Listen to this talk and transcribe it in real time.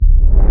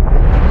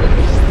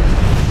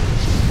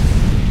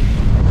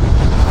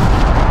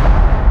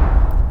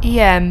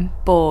EM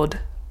board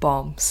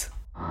bombs.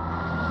 All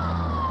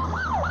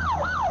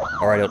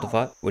right,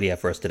 Iltifat, what do you have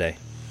for us today?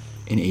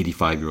 An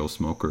 85-year-old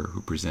smoker who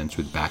presents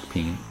with back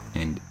pain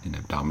and an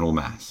abdominal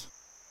mass.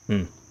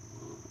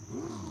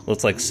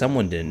 Looks like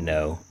someone didn't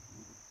know.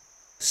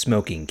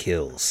 Smoking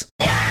kills.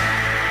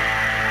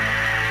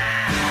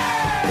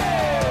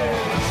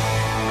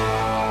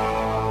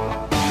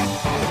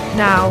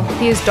 Now,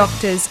 here's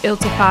doctors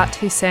Iltifat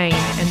Hussain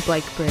and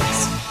Blake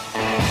Briggs.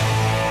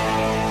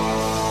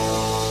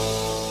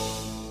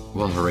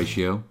 Well,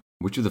 Horatio,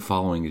 which of the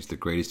following is the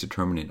greatest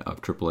determinant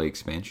of AAA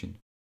expansion?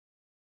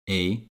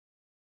 A.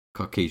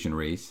 Caucasian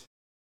race.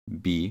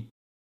 B.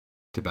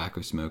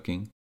 Tobacco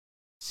smoking.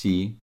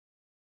 C.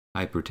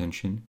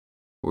 Hypertension.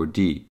 Or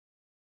D.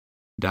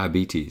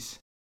 Diabetes.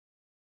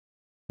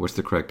 What's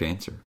the correct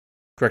answer?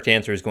 Correct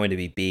answer is going to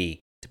be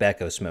B,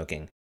 tobacco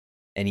smoking.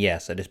 And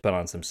yes, I just put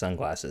on some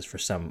sunglasses for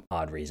some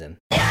odd reason.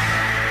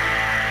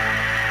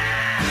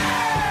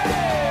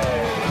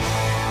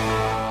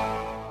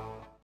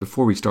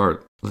 Before we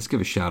start, let's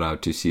give a shout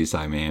out to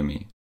CSI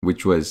Miami,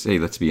 which was, hey,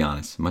 let's be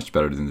honest, much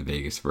better than the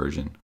Vegas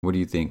version. What do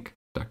you think,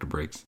 Dr.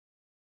 Briggs?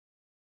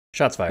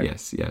 Shots fired.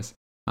 Yes.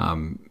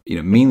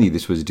 Mainly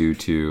this was due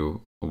to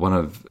one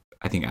of,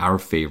 I think, our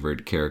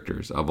favorite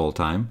characters of all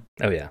time.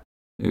 Oh, yeah.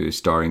 It was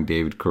starring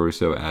David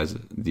Caruso as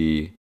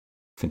the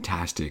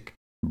fantastic,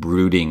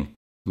 brooding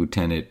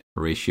Lieutenant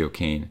Horatio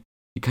Caine.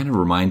 He kind of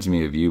reminds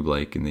me of you,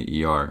 Blake, in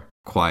the ER.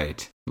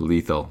 Quiet,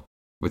 lethal,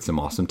 with some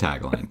awesome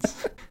taglines.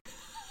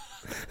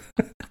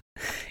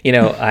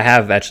 I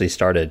have actually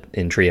started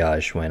in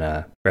triage when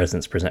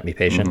residents present me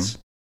patients.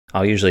 Mm-hmm.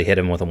 I'll usually hit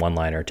them with a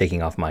one-liner,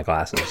 taking off my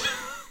glasses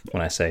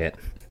when I say it,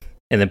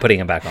 and then putting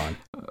them back on.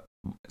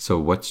 So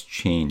what's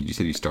changed? You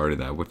said you started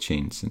that. What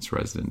changed since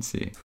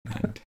residency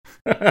and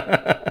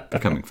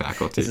becoming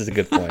faculty? This is a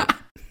good point.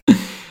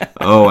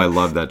 Oh, I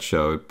love that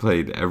show. It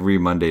played every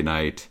Monday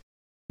night.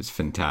 It's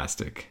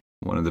fantastic.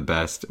 One of the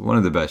best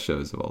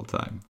shows of all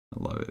time. I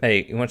love it.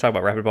 Hey, you want to talk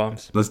about rapid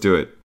bombs? Let's do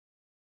it.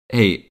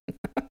 Hey,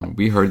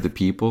 we heard the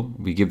people.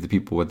 We give the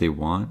people what they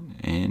want,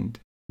 and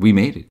we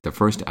made it. The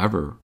first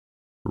ever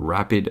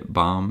rapid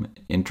bomb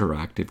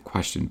interactive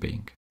question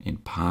bank in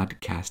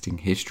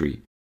podcasting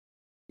history.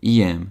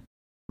 EM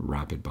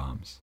Rapid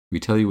Bombs. We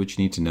tell you what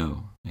you need to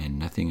know, and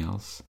nothing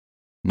else,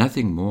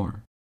 nothing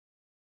more,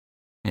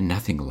 and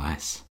nothing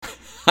less.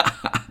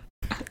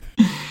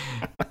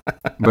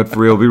 But for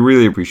real, we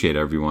really appreciate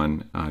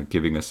everyone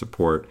giving us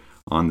support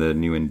on the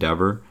new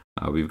endeavor.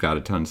 We've got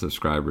a ton of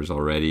subscribers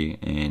already,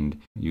 and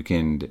you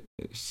can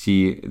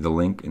see the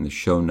link in the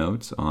show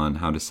notes on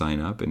how to sign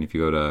up. And if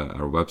you go to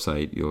our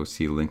website, you'll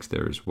see links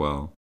there as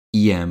well.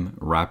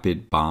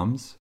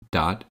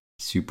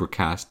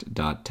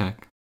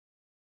 emrapidbombs.supercast.tech.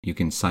 You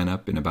can sign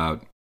up in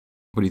about,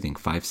 what do you think,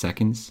 5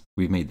 seconds?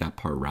 We've made that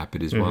part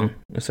rapid as well.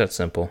 It's that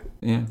simple.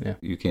 Yeah.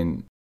 You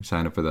can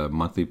sign up for the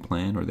monthly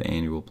plan or the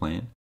annual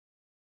plan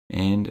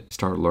and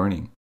start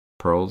learning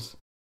pearls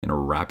in a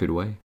rapid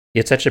way.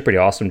 It's actually pretty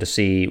awesome to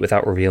see,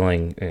 without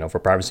revealing, for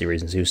privacy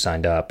reasons, who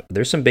signed up.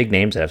 There's some big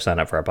names that have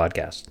signed up for our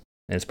podcast,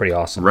 and it's pretty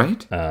awesome.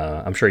 Right?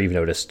 I'm sure you've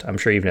noticed.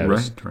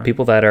 Right.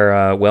 People that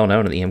are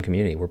well-known in the EM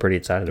community. We're pretty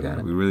excited about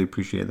it. We really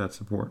appreciate that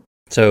support.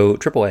 So,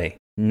 AAA,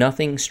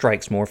 nothing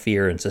strikes more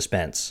fear and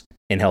suspense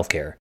in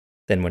healthcare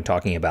than when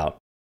talking about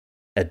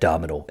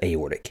abdominal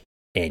aortic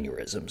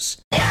aneurysms.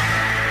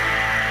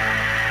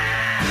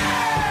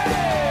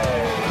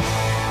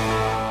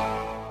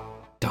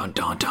 Dun,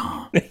 dun,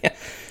 dun.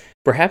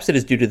 Perhaps it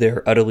is due to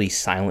their utterly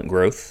silent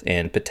growth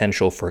and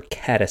potential for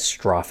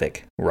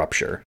catastrophic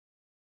rupture.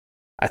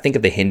 I think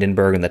of the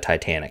Hindenburg and the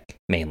Titanic,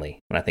 mainly,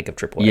 when I think of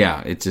AAA.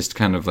 Yeah, it's just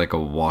kind of like a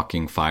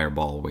walking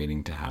fireball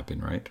waiting to happen,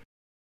 right?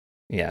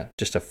 Yeah,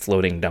 just a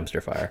floating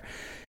dumpster fire.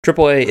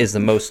 AAA is the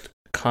most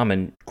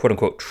common,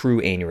 quote-unquote, true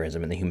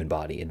aneurysm in the human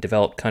body. In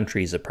developed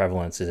countries, the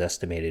prevalence is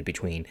estimated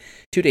between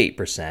 2 to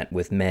 8%,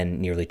 with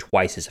men nearly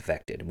twice as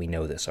affected. We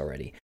know this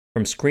already.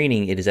 From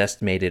screening, it is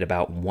estimated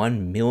about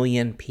 1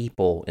 million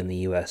people in the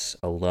U.S.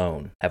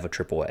 alone have a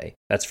AAA.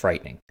 That's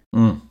frightening.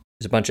 There's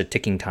a bunch of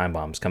ticking time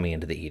bombs coming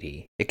into the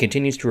ED. It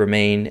continues to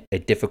remain a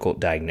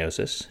difficult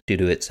diagnosis due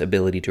to its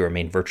ability to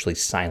remain virtually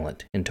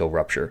silent until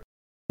rupture.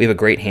 We have a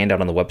great handout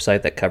on the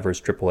website that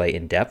covers AAA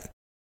in depth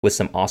with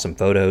some awesome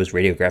photos,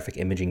 radiographic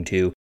imaging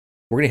too.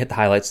 We're going to hit the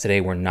highlights today.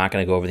 We're not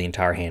going to go over the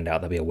entire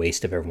handout. That'll be a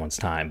waste of everyone's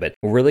time, but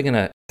we're really going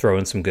to throw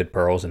in some good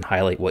pearls and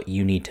highlight what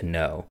you need to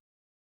know.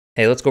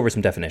 Hey, let's go over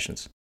some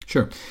definitions.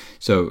 Sure.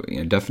 So,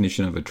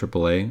 definition of a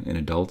AAA in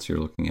adults, you're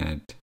looking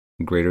at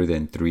greater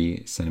than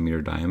 3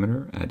 centimeter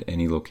diameter at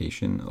any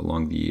location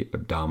along the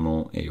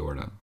abdominal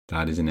aorta.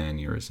 That is an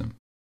aneurysm.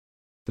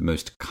 The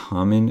most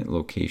common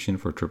location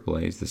for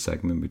AAA is the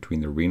segment between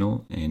the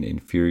renal and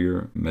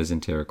inferior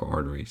mesenteric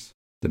arteries.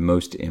 The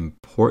most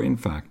important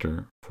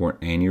factor for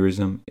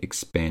aneurysm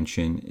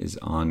expansion is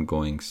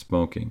ongoing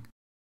smoking.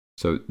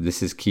 So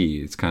this is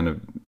key. It's kind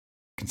of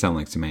can sound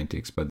like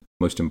semantics, but the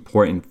most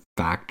important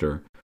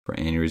factor for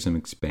aneurysm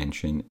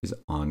expansion is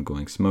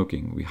ongoing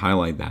smoking. We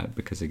highlight that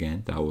because,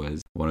 again, that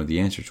was one of the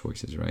answer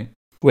choices, right?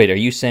 Wait, are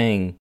you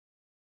saying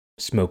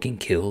Smoking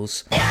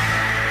kills.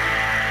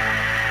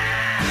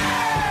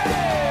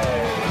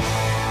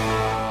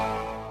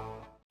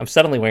 I'm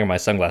suddenly wearing my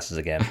sunglasses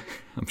again.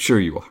 I'm sure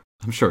you are.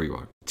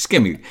 Just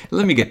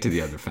let me get to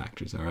the other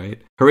factors, all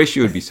right?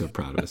 Horatio would be so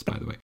proud of us, by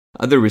the way.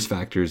 Other risk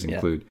factors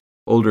include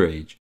older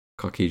age,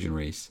 Caucasian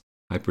race,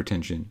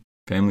 hypertension,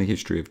 family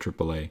history of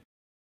AAA,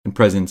 and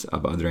presence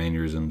of other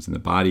aneurysms in the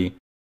body,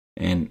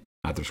 and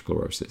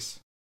atherosclerosis.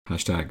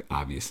 Hashtag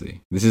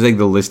obviously. This is like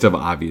the list of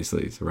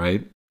obviouslies,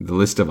 right? The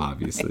list of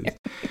obviouslies.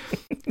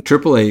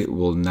 AAA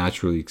will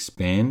naturally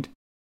expand.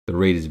 The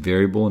rate is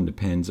variable and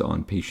depends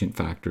on patient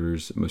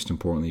factors, most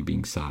importantly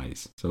being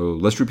size. So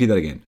let's repeat that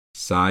again.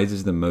 Size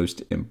is the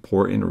most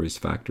important risk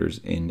factors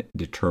in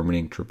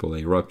determining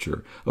AAA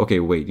rupture.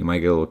 Okay, wait, you might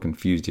get a little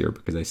confused here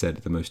because I said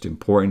the most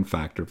important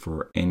factor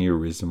for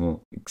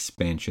aneurysmal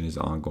expansion is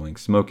ongoing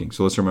smoking.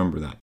 So let's remember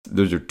that.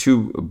 Those are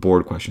two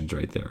board questions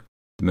right there.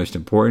 The most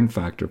important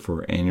factor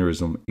for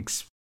aneurysm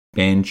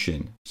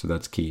expansion, so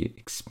that's key,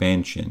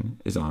 expansion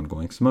is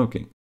ongoing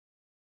smoking.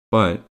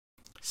 But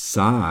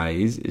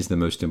size is the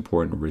most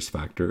important risk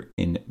factor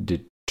in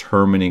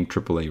determining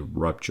AAA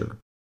rupture.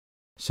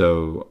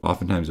 So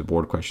oftentimes a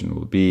board question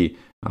will be,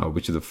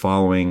 which of the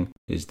following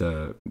is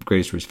the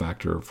greatest risk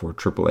factor for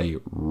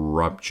AAA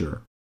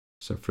rupture?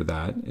 So for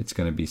that, it's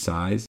going to be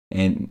size.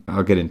 And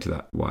I'll get into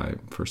that why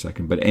for a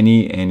second. But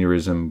any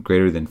aneurysm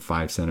greater than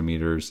 5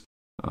 centimeters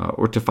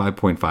or to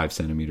 5.5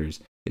 centimeters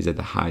is at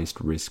the highest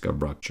risk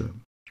of rupture.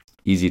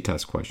 Easy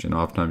test question.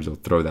 Oftentimes they'll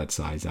throw that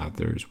size out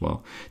there as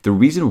well. The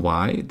reason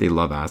why they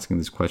love asking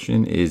this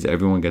question is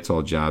everyone gets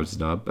all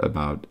jazzed up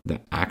about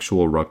the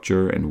actual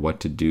rupture and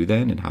what to do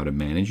then and how to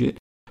manage it.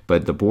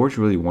 But the boards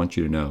really want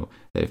you to know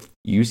that if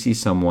you see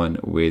someone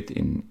with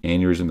an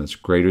aneurysm that's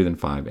greater than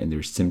 5 and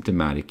they're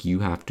symptomatic, you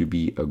have to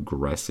be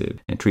aggressive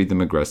and treat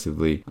them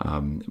aggressively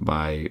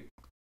by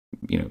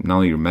not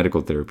only your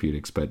medical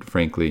therapeutics, but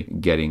frankly,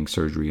 getting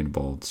surgery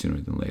involved sooner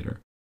than later.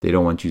 They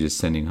don't want you just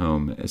sending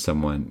home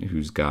someone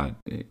who's got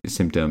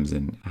symptoms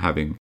and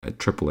having a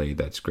AAA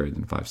that's greater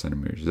than 5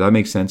 centimeters. Does that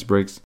make sense,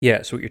 Briggs?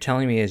 Yeah, so what you're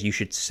telling me is you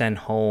should send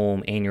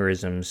home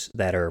aneurysms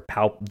that are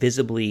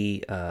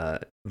visibly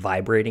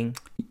vibrating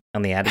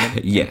on the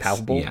abdomen, yes,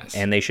 palpable, yes.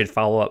 And they should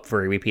follow up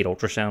for a repeat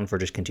ultrasound for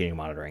just continued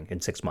monitoring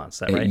in 6 months. Is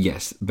that right?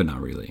 Yes, but not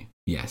really.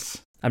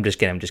 Yes. I'm just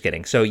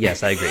kidding. So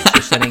yes, I agree. So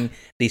sending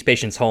these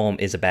patients home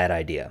is a bad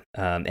idea.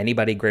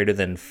 Anybody greater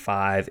than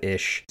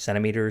 5-ish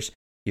centimeters,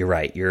 you're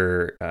right.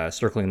 You're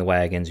circling the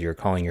wagons. You're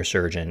calling your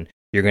surgeon.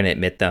 You're going to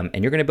admit them,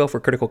 and you're going to bill for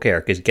critical care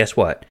because guess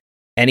what?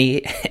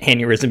 Any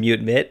aneurysm you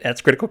admit,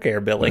 that's critical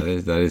care billing.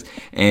 That is.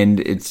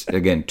 And it's,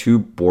 again, 2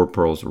 board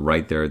pearls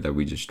right there that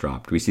we just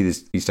dropped. We see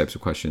these types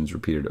of questions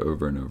repeated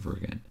over and over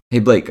again. Hey,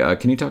 Blake,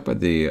 can you talk about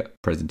the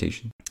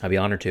presentation? I'd be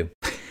honored to.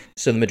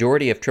 So the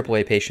majority of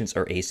AAA patients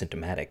are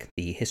asymptomatic.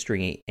 The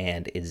history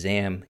and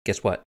exam,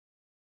 guess what?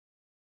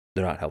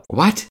 They're not helpful.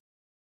 What?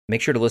 Make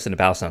sure to listen to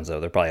Pal Sounds,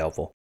 though. They're probably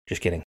helpful.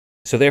 Just kidding.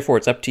 So therefore,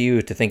 it's up to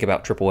you to think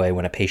about AAA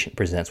when a patient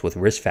presents with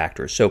risk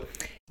factors. So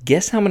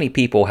guess how many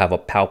people have a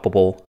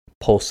palpable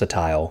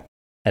pulsatile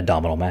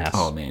abdominal mass?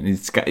 Oh, man.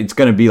 It's going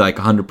to be like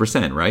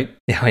 100%, right?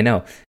 Yeah, I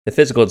know. The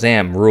physical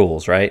exam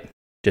rules, right?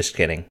 Just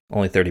kidding.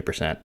 Only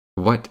 30%.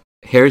 What?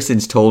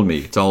 Harrison's told me.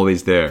 It's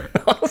always there.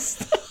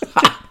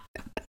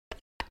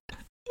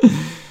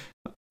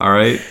 All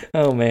right.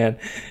 Oh, man.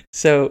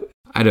 So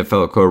I had a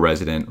fellow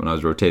co-resident when I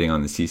was rotating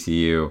on the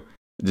CCU.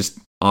 Just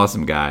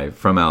awesome guy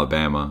from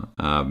Alabama.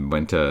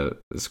 Went to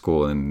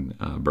school in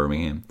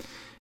Birmingham,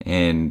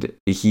 and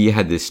he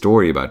had this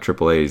story about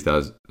AAAs.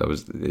 That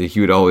was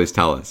he would always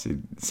tell us.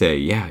 He'd say,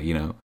 "Yeah,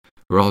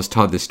 we're always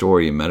taught this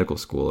story in medical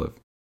school of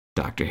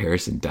Dr.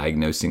 Harrison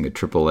diagnosing a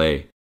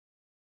AAA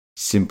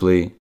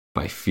simply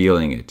by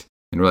feeling it."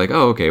 And we're like,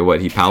 "Oh, okay.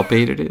 What? He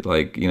palpated it,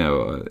 like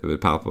it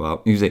would palpable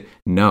out." He was like,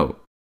 "No,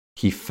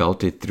 he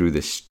felt it through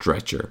the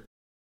stretcher."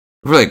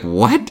 We're like,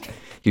 "What?"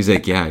 He was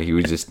like, yeah, he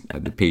was just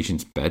at the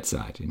patient's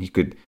bedside, and he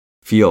could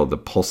feel the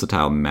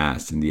pulsatile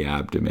mass in the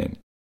abdomen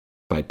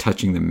by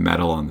touching the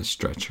metal on the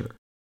stretcher,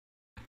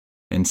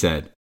 and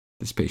said,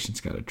 this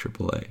patient's got a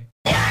AAA.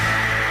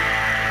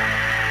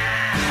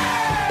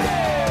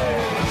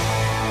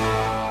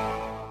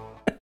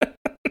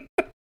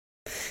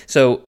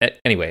 So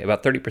anyway,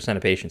 about 30%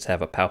 of patients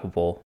have a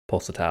palpable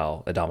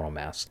pulsatile abdominal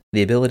mass.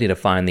 The ability to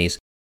find these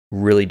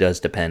really does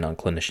depend on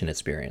clinician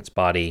experience,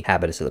 body,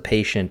 habitus of the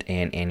patient,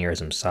 and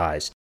aneurysm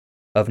size.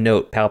 Of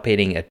note,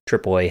 palpating a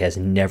AAA has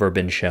never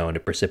been shown to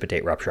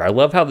precipitate rupture. I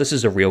love how this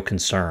is a real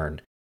concern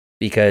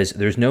because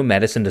there's no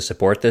medicine to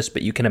support this,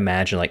 but you can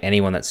imagine like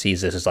anyone that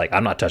sees this is like,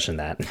 I'm not touching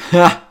that.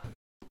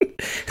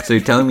 So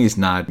you're telling me it's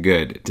not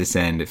good to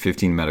send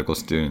 15 medical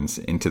students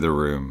into the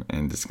room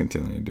and just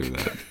continue to do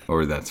that,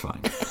 or that's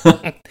fine?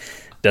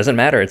 Doesn't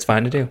matter. It's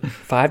fine to do.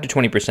 5 to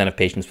 20% of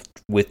patients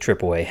with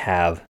AAA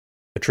have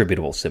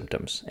attributable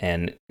symptoms.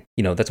 And,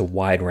 that's a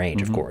wide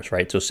range, of course,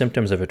 right? So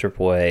symptoms of a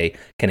AAA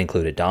can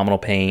include abdominal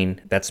pain,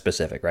 that's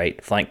specific,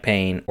 right? Flank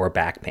pain or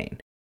back pain.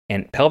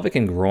 And pelvic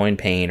and groin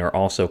pain are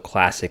also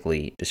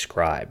classically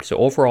described. So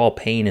overall,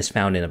 pain is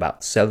found in about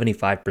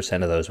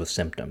 75% of those with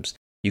symptoms.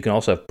 You can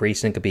also have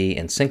presyncope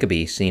and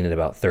syncope seen at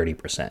about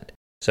 30%.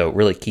 So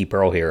really key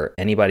pearl here,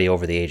 anybody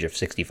over the age of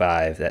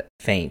 65 that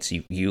faints,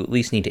 you at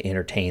least need to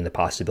entertain the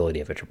possibility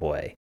of a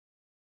AAA.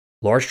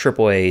 Large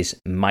AAAs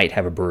might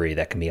have a bruit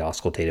that can be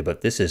auscultated,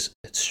 but this is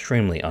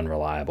extremely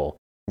unreliable.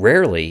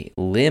 Rarely,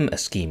 limb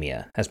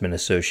ischemia has been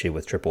associated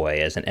with AAA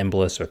as an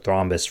embolus or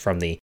thrombus from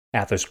the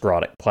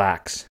atherosclerotic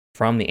plaques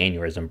from the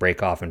aneurysm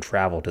break off and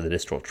travel to the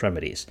distal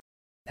extremities.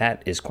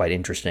 That is quite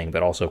interesting,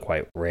 but also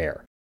quite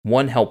rare.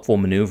 One helpful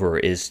maneuver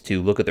is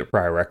to look at their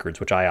prior records,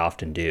 which I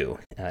often do.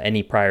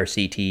 Any prior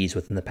CTs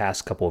within the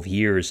past couple of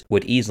years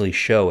would easily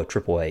show a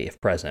AAA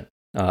if present.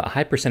 A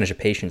high percentage of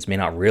patients may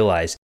not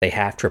realize they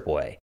have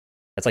AAA.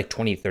 That's like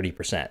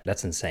 20-30%.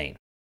 That's insane.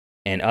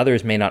 And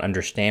others may not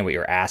understand what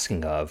you're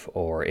asking of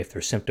or if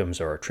their symptoms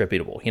are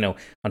attributable.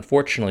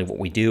 Unfortunately, what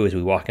we do is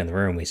we walk in the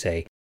room, we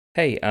say,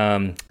 hey,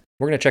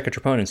 we're going to check a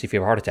troponin and see if you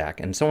have a heart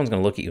attack. And someone's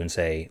going to look at you and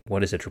say,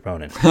 what is a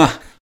troponin?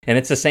 And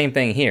it's the same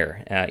thing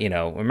here.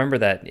 Remember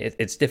that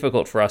it's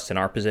difficult for us in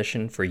our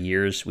position. For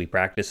years, we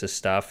practice this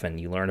stuff and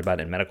you learn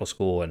about it in medical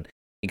school. And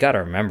you got to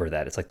remember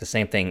that. It's like the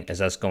same thing as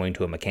us going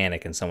to a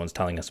mechanic and someone's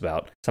telling us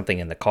about something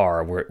in the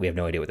car where we have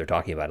no idea what they're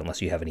talking about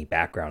unless you have any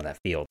background in that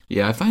field.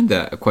 Yeah, I find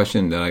that a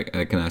question that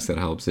I can ask that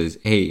helps is,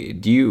 hey,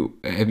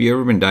 have you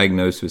ever been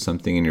diagnosed with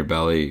something in your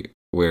belly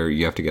where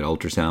you have to get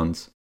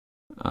ultrasounds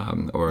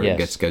or Yes.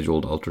 get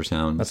scheduled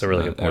ultrasounds? That's a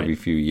really good point. Every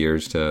few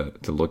years to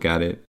look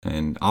at it.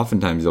 And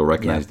oftentimes they'll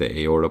recognize the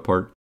aorta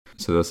part.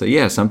 So they'll say,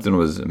 yeah, something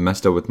was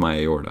messed up with my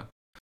aorta.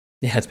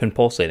 Yeah, it's been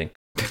pulsating.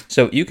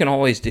 So you can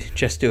always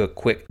just do a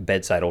quick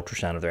bedside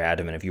ultrasound of their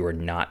abdomen if you are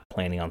not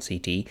planning on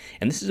CT.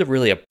 And this is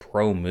really a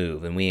pro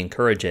move, and we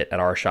encourage it at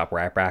our shop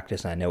where I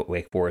practice, and I know at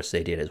Wake Forest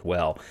they did as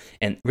well.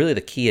 And really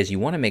the key is you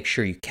want to make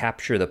sure you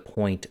capture the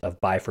point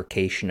of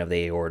bifurcation of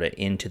the aorta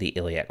into the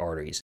iliac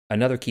arteries.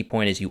 Another key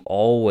point is you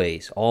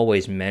always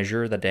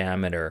measure the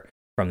diameter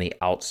from the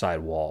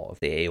outside wall of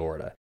the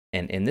aorta.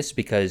 And this is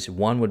because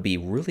one would be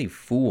really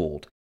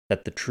fooled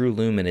that the true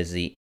lumen is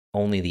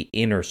only the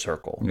inner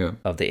circle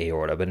of the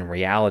aorta, but in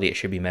reality it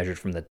should be measured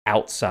from the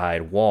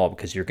outside wall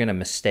because you're going to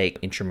mistake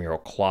intramural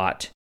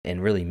clot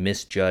and really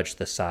misjudge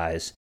the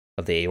size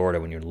of the aorta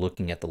when you're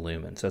looking at the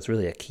lumen. So that's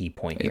really a key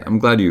point here. I'm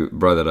glad you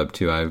brought that up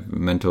too. I have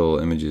mental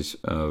images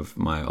of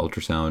my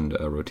ultrasound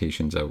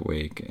rotations at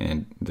Wake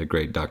and the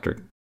great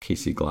Dr.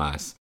 Casey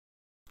Glass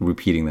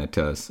repeating that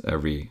to us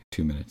every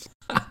 2 minutes.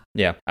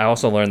 Yeah, I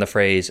also learned the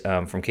phrase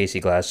from Casey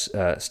Glass,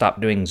 stop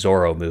doing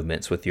Zorro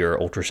movements with your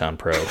ultrasound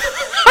probe.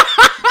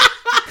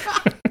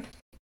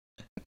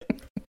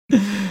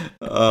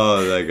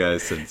 Oh, that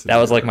guy's sensitive. That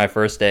was like my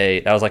first day.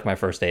 That was like my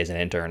first day as an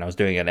intern. I was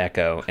doing an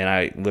echo, and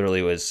I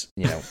literally was,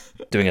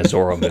 doing a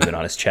Zorro movement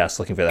on his chest,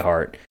 looking for the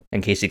heart.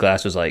 And Casey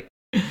Glass was like,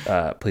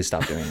 "Please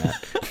stop doing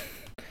that.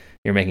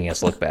 You're making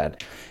us look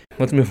bad."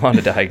 Let's move on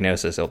to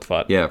diagnosis,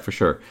 Iltefat. Yeah, for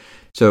sure.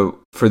 So,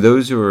 for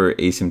those who are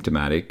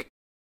asymptomatic,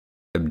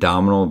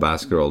 abdominal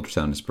vascular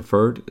ultrasound is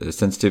preferred. The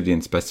sensitivity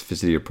and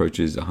specificity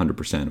approaches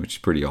 100%, which is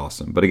pretty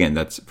awesome. But again,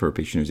 that's for a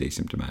patient who's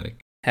asymptomatic.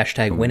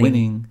 Hashtag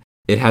winning.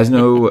 It has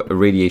no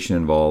radiation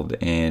involved,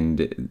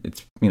 and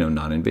it's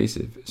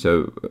non-invasive.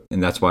 So,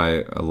 and that's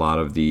why a lot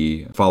of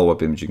the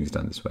follow-up imaging is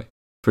done this way.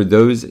 For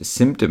those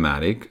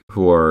symptomatic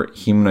who are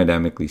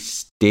hemodynamically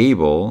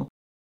stable,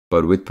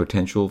 but with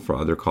potential for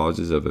other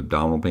causes of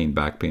abdominal pain,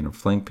 back pain, or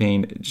flank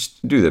pain,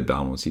 just do the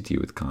abdominal CT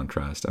with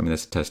contrast. I mean,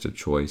 that's a test of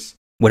choice.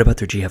 What about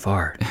their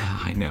GFR?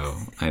 I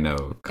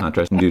know.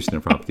 Contrast-induced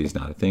nephropathy is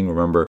not a thing.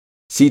 Remember,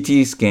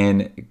 CT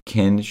scan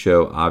can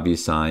show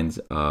obvious signs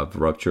of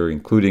rupture,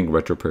 including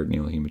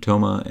retroperitoneal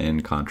hematoma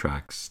and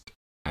contrast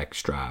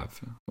extrav,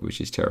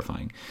 which is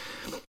terrifying.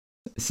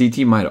 CT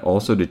might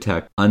also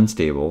detect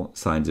unstable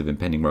signs of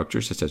impending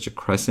rupture, such as a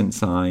crescent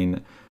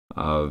sign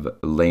of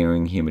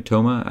layering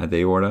hematoma at the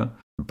aorta,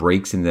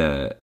 breaks in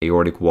the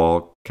aortic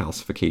wall,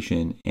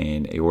 calcification,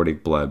 and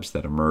aortic blebs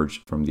that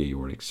emerge from the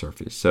aortic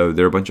surface. So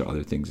there are a bunch of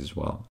other things as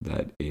well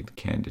that it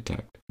can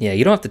detect. Yeah,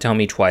 you don't have to tell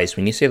me twice.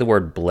 When you say the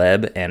word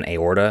bleb and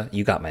aorta,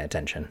 you got my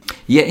attention.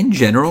 Yeah, in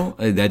general,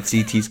 that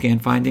CT scan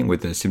finding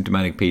with a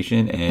symptomatic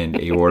patient and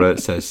aorta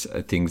says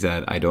things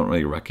that I don't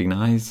really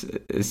recognize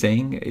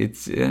saying.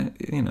 It's, it's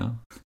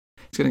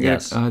going to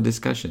get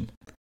discussion.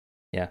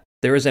 Yeah.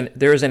 There is an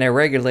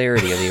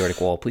irregularity of the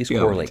aortic wall. Please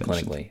correlate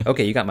clinically.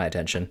 Okay, you got my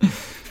attention.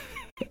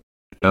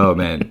 Oh,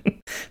 man.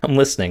 I'm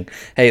listening.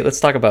 Hey, let's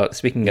talk about,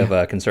 speaking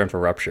of concern for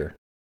rupture.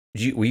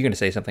 Were you going to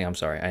say something? I'm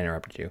sorry. I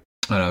interrupted you.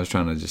 Oh, no, I was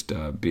trying to just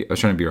be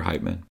your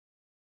hype man.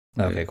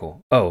 Okay,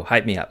 cool. Oh,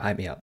 hype me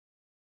up.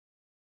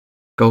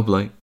 Go,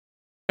 Blake.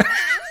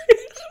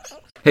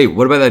 Hey,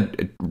 what about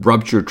that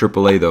rupture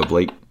AAA, though,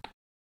 Blake?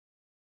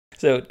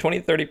 So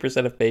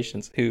 20-30% of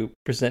patients who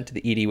present to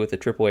the ED with a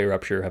AAA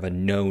rupture have a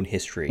known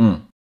history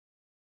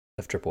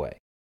of AAA.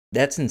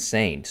 That's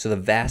insane. So the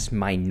vast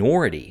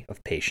minority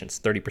of patients,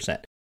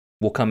 30%,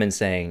 will come in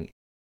saying,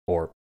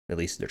 or at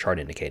least their chart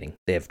indicating,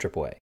 they have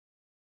AAA.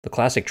 The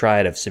classic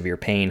triad of severe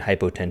pain,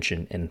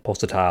 hypotension, and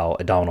pulsatile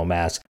abdominal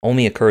mass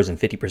only occurs in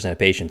 50% of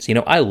patients.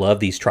 I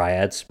love these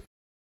triads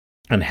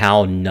and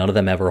how none of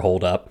them ever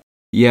hold up.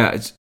 Yeah,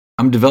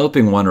 I'm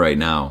developing one right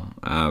now.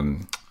 I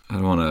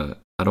don't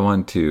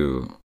want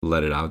to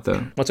let it out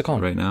though. What's it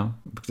called? Right now?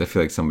 Because I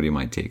feel like somebody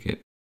might take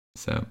it.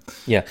 So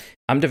yeah,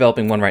 I'm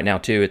developing one right now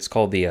too. It's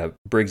called the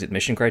Briggs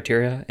Admission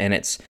Criteria, and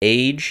it's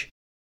age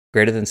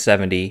greater than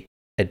 70,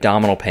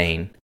 abdominal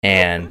pain,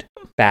 and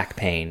back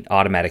pain,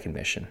 automatic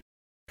admission.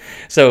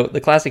 So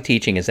the classic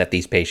teaching is that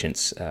these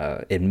patients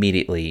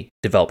immediately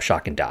develop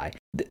shock and die.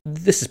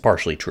 This is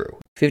partially true.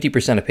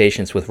 50% of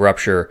patients with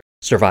rupture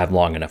survive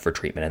long enough for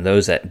treatment, and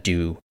those that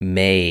do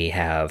may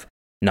have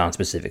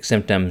nonspecific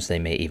symptoms. They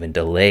may even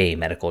delay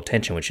medical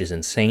attention, which is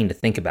insane to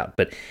think about.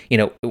 But,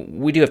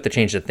 we do have to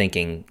change the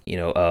thinking,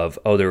 of,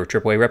 they were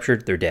AAA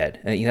ruptured, they're dead.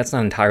 That's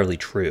not entirely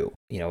true.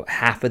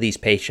 Half of these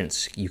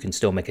patients you can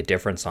still make a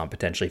difference on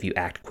potentially if you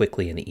act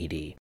quickly in the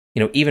ED.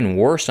 Even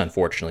worse,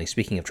 unfortunately,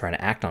 speaking of trying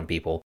to act on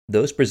people,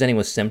 those presenting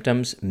with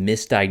symptoms,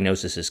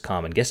 misdiagnosis is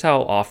common. Guess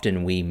how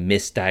often we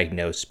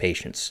misdiagnose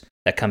patients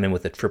that come in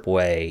with a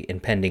AAA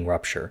impending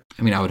rupture?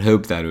 I mean, I would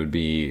hope that it would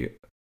be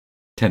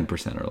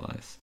 10% or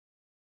less.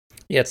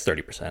 Yeah, it's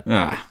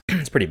 30%.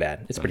 It's pretty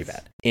bad. It's pretty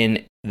bad.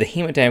 In the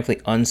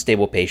hemodynamically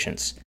unstable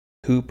patients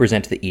who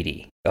present to the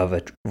ED of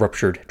a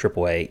ruptured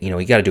AAA,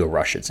 you got to do a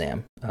rush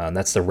exam.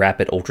 That's the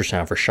rapid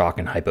ultrasound for shock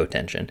and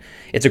hypotension.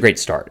 It's a great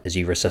start as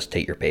you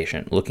resuscitate your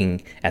patient,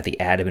 looking at the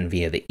abdomen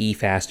via the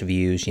EFAST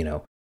views,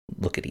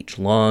 look at each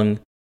lung,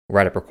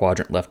 right upper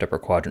quadrant, left upper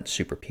quadrant,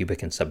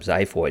 suprapubic and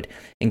subxiphoid,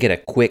 and get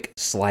a quick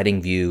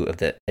sliding view of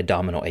the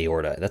abdominal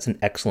aorta. That's an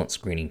excellent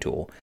screening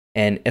tool.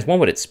 And as one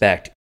would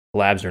expect,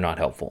 labs are not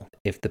helpful.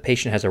 If the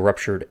patient has a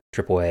ruptured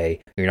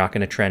AAA, you're not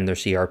going to trend their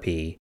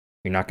CRP,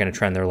 you're not going to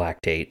trend their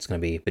lactate, it's going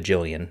to be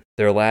bajillion.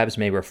 Their labs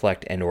may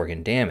reflect end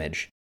organ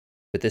damage,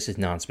 but this is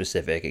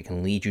nonspecific. It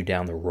can lead you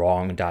down the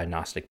wrong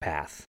diagnostic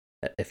path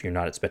if you're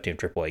not expecting a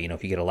AAA.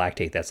 If you get a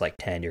lactate that's like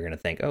 10, you're going to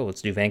think,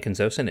 let's do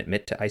vancomycin and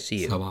admit to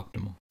ICU.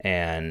 Suboptimal.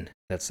 And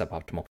that's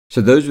suboptimal.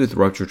 So those with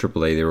ruptured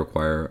AAA, they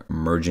require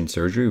emergent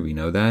surgery. We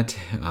know that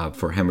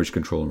for hemorrhage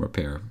control and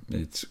repair.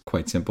 It's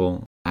quite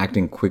simple.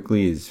 Acting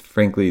quickly is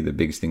frankly the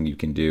biggest thing you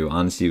can do.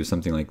 Honestly, with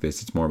something like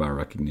this, it's more about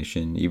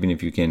recognition. Even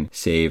if you can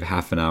save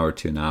half an hour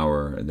to an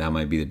hour, that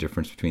might be the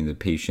difference between the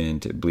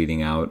patient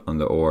bleeding out on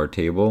the OR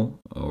table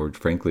or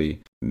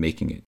frankly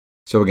making it.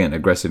 So again,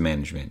 aggressive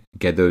management.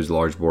 Get those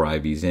large bore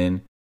IVs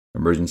in,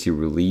 emergency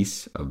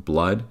release of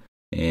blood,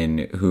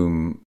 in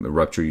whom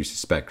rupture you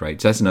suspect,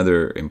 right? So that's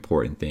another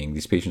important thing.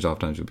 These patients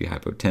oftentimes will be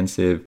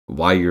hypotensive.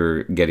 While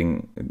you're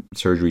getting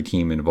surgery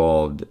team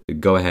involved,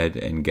 go ahead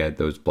and get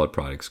those blood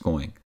products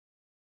going.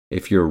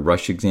 If your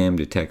rush exam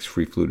detects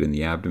free fluid in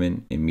the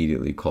abdomen,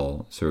 immediately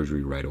call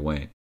surgery right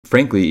away.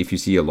 Frankly, if you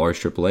see a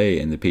large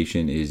AAA and the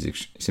patient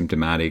is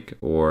symptomatic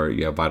or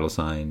you have vital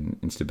sign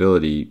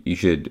instability, you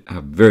should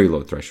have very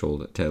low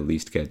threshold to at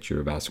least get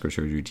your vascular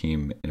surgery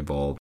team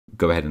involved.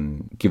 Go ahead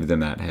and give them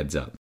that heads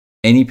up.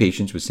 Any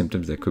patients with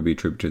symptoms that could be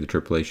attributed to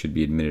the AAA should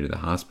be admitted to the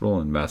hospital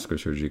and vascular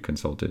surgery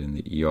consulted in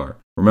the ER.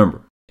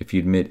 Remember, if you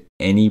admit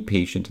any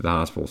patient to the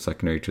hospital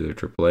secondary to their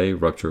AAA,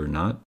 rupture or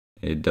not,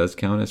 it does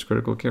count as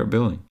critical care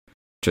billing.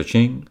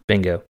 Cha-ching.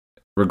 Bingo.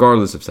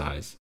 Regardless of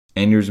size,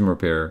 aneurysm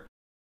repair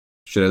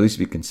should at least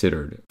be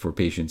considered for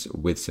patients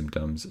with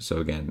symptoms. So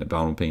again,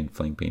 abdominal pain,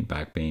 flank pain,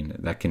 back pain,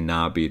 that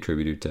cannot be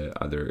attributed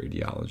to other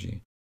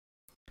etiology.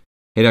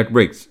 Hey, Dr.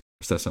 Briggs,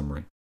 what's that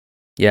summary?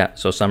 Yeah,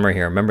 so summary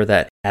here. Remember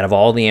that out of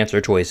all the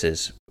answer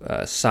choices,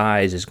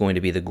 size is going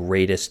to be the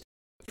greatest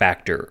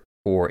factor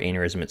for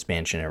aneurysm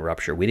expansion and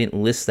rupture. We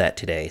didn't list that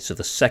today, so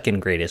the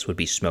second greatest would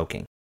be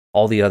smoking.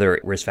 All the other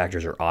risk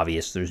factors are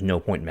obvious. There's no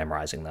point in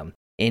memorizing them.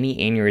 Any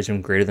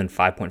aneurysm greater than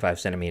 5.5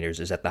 centimeters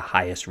is at the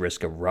highest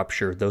risk of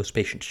rupture. Those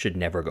patients should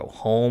never go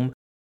home.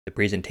 The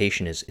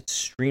presentation is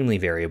extremely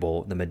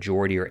variable. The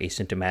majority are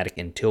asymptomatic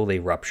until they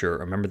rupture.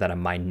 Remember that a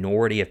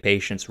minority of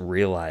patients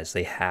realize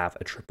they have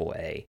a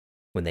AAA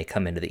when they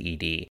come into the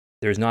ED.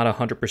 There's not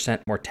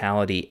 100%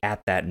 mortality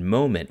at that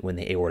moment when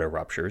the aorta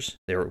ruptures.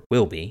 There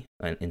will be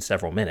in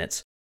several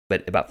minutes,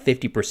 but about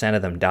 50%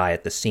 of them die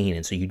at the scene,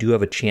 and so you do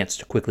have a chance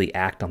to quickly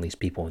act on these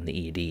people in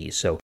the ED.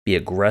 So be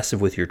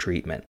aggressive with your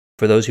treatment.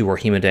 For those who are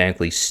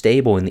hemodynamically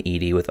stable in the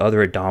ED with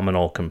other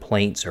abdominal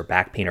complaints or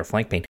back pain or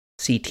flank pain,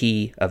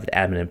 CT of the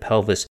abdomen and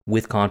pelvis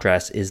with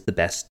contrast is the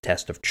best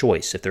test of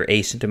choice. If they're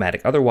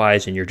asymptomatic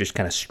otherwise and you're just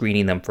kind of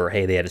screening them for,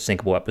 hey, they had a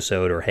syncopal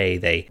episode, or hey,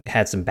 they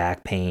had some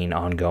back pain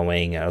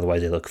ongoing,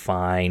 otherwise they look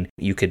fine,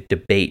 you could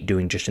debate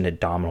doing just an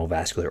abdominal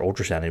vascular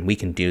ultrasound, and we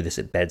can do this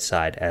at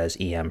bedside as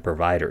EM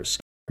providers.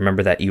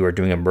 Remember that you are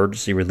doing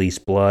emergency release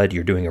blood,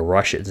 you're doing a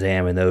rush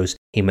exam in those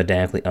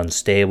hemodynamically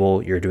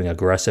unstable, you're doing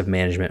aggressive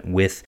management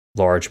with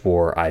large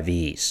bore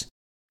IVs,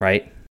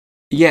 right?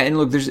 Yeah, and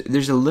look,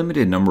 there's a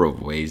limited number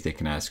of ways they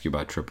can ask you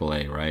about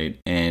AAA, right?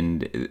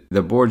 And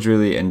the boards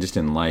really, and just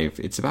in life,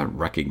 it's about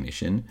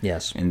recognition.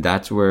 Yes. And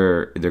that's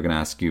where they're going to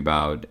ask you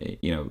about,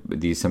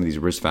 some of these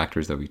risk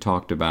factors that we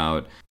talked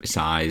about.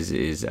 Size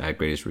is at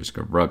greatest risk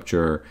of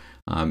rupture.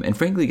 And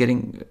frankly,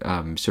 getting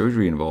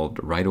surgery involved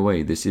right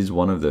away, this is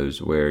one of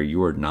those where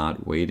you are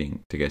not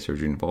waiting to get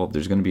surgery involved.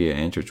 There's going to be an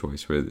answer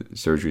choice where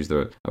surgery is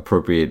the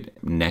appropriate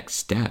next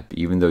step,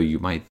 even though you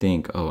might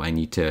think, oh, I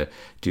need to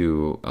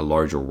do a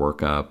larger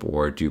workup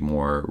or do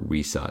more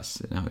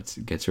resus. No, it's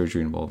get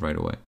surgery involved right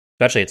away.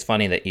 Especially, it's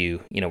funny that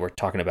we're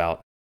talking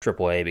about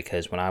AAA,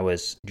 because when I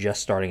was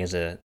just starting as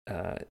at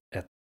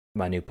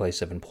my new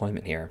place of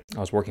employment here, I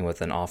was working with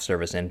an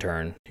off-service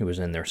intern who was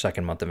in their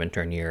second month of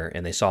intern year,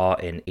 and they saw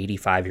an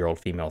 85-year-old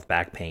female with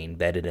back pain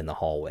bedded in the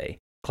hallway.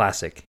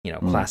 Classic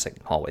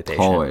hallway patient.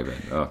 Hallway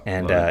bed. Oh,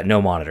 and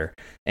no monitor.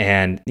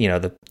 And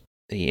the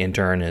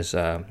intern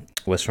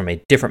was from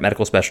a different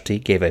medical specialty,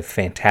 gave a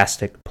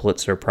fantastic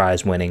Pulitzer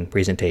Prize-winning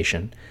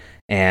presentation.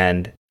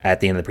 And at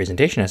the end of the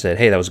presentation, I said,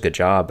 "Hey, that was a good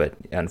job, but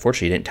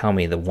unfortunately, you didn't tell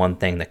me the one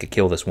thing that could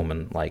kill this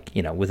woman,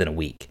 within a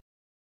week."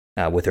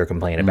 With her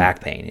complaint of back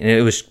pain. And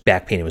it was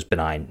back pain, it was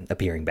benign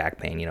appearing back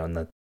pain, and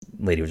the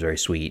lady was very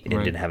sweet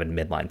and didn't have a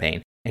midline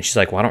pain. And she's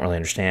like, "Well, I don't really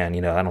understand,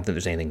 I don't think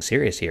there's anything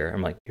serious here."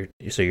 I'm like,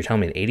 so you're telling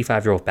me an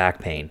 85-year-old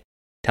back pain,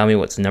 tell me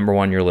what's number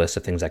one on your list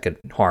of things that could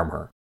harm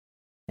her.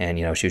 And,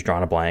 she was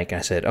drawing a blank, and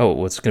I said, "Oh,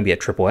 well, it's going to be a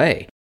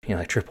AAA.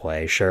 Like,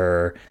 AAA,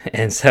 sure."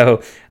 And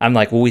so I'm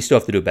like, "Well, we still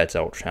have to do a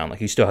bedside ultrasound.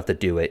 You still have to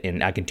do it,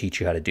 and I can teach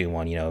you how to do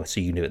one, so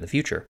you can do it in the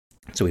future."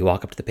 So we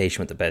walk up to the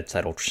patient with the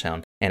bedside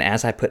ultrasound, and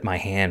as I put my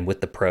hand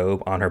with the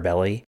probe on her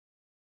belly,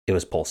 it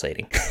was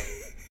pulsating.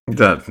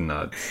 That's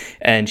nuts.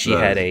 And she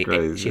had a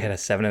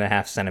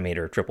 7.5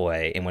 centimeter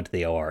AAA and went to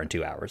the OR in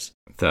 2 hours.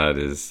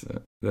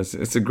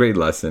 It's a great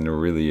lesson. It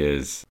really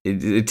is.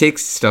 It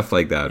takes stuff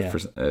like that for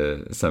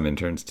some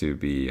interns to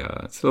be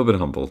it's a little bit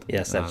humbled.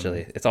 Yes,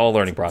 actually, it's all a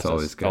learning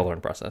process. It's all a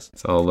learning process.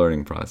 It's all a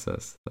learning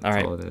process. That's all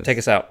right, all it is. Take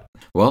us out.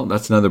 Well,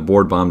 that's another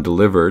board bomb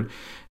delivered.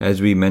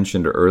 As we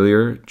mentioned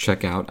earlier,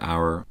 check out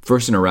our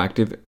first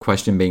interactive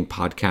question bank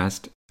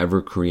podcast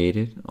ever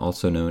created,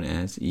 also known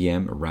as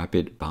EM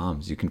Rapid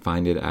Bombs. You can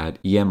find it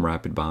at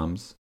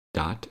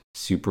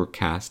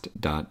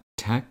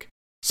emrapidbombs.supercast.tech.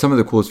 Some of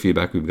the coolest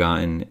feedback we've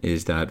gotten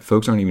is that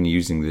folks aren't even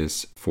using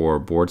this for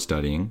board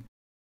studying,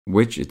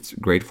 which it's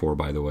great for,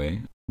 by the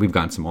way. We've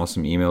gotten some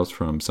awesome emails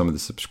from some of the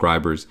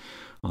subscribers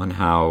on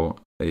how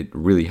it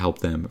really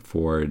helped them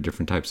for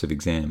different types of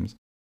exams.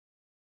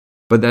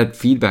 But that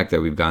feedback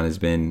that we've gotten has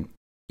been,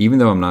 even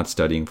though I'm not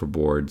studying for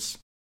boards,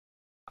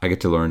 I get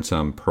to learn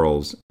some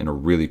pearls in a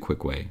really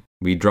quick way.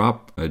 We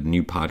drop a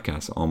new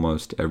podcast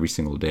almost every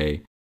single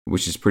day,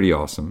 which is pretty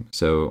awesome.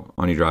 So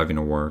on your driving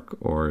to work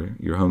or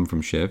you're home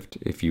from shift,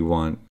 if you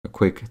want a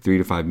quick 3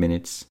 to 5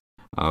 minutes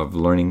of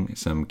learning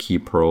some key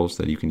pearls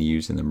that you can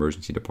use in the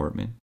emergency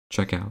department,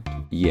 check out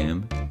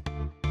EM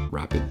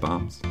Rapid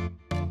Bombs.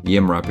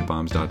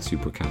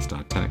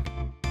 emrapidbombs.supercast.tech.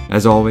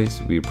 As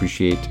always, we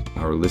appreciate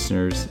our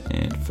listeners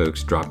and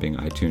folks dropping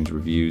iTunes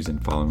reviews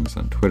and following us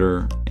on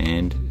Twitter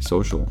and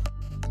social.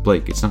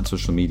 Blake, it's not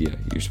social media.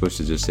 You're supposed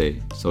to just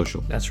say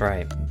social. That's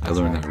right. I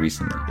learned that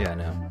recently. Yeah, I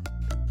know.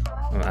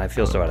 I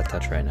feel so out of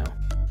touch right now.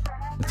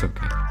 It's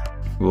okay.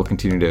 We'll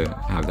continue to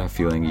have that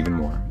feeling even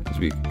more as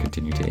we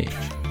continue to age.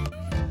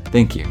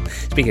 Thank you.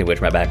 Speaking of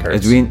which, my back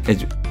hurts.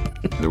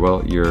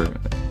 Well, you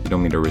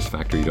don't meet a risk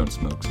factor. You don't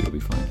smoke, so you'll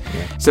be fine.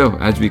 Yeah. So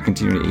as we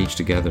continue to age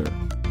together,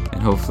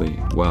 and hopefully,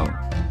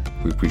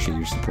 we appreciate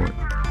your support.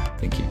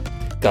 Thank you.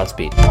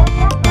 Godspeed.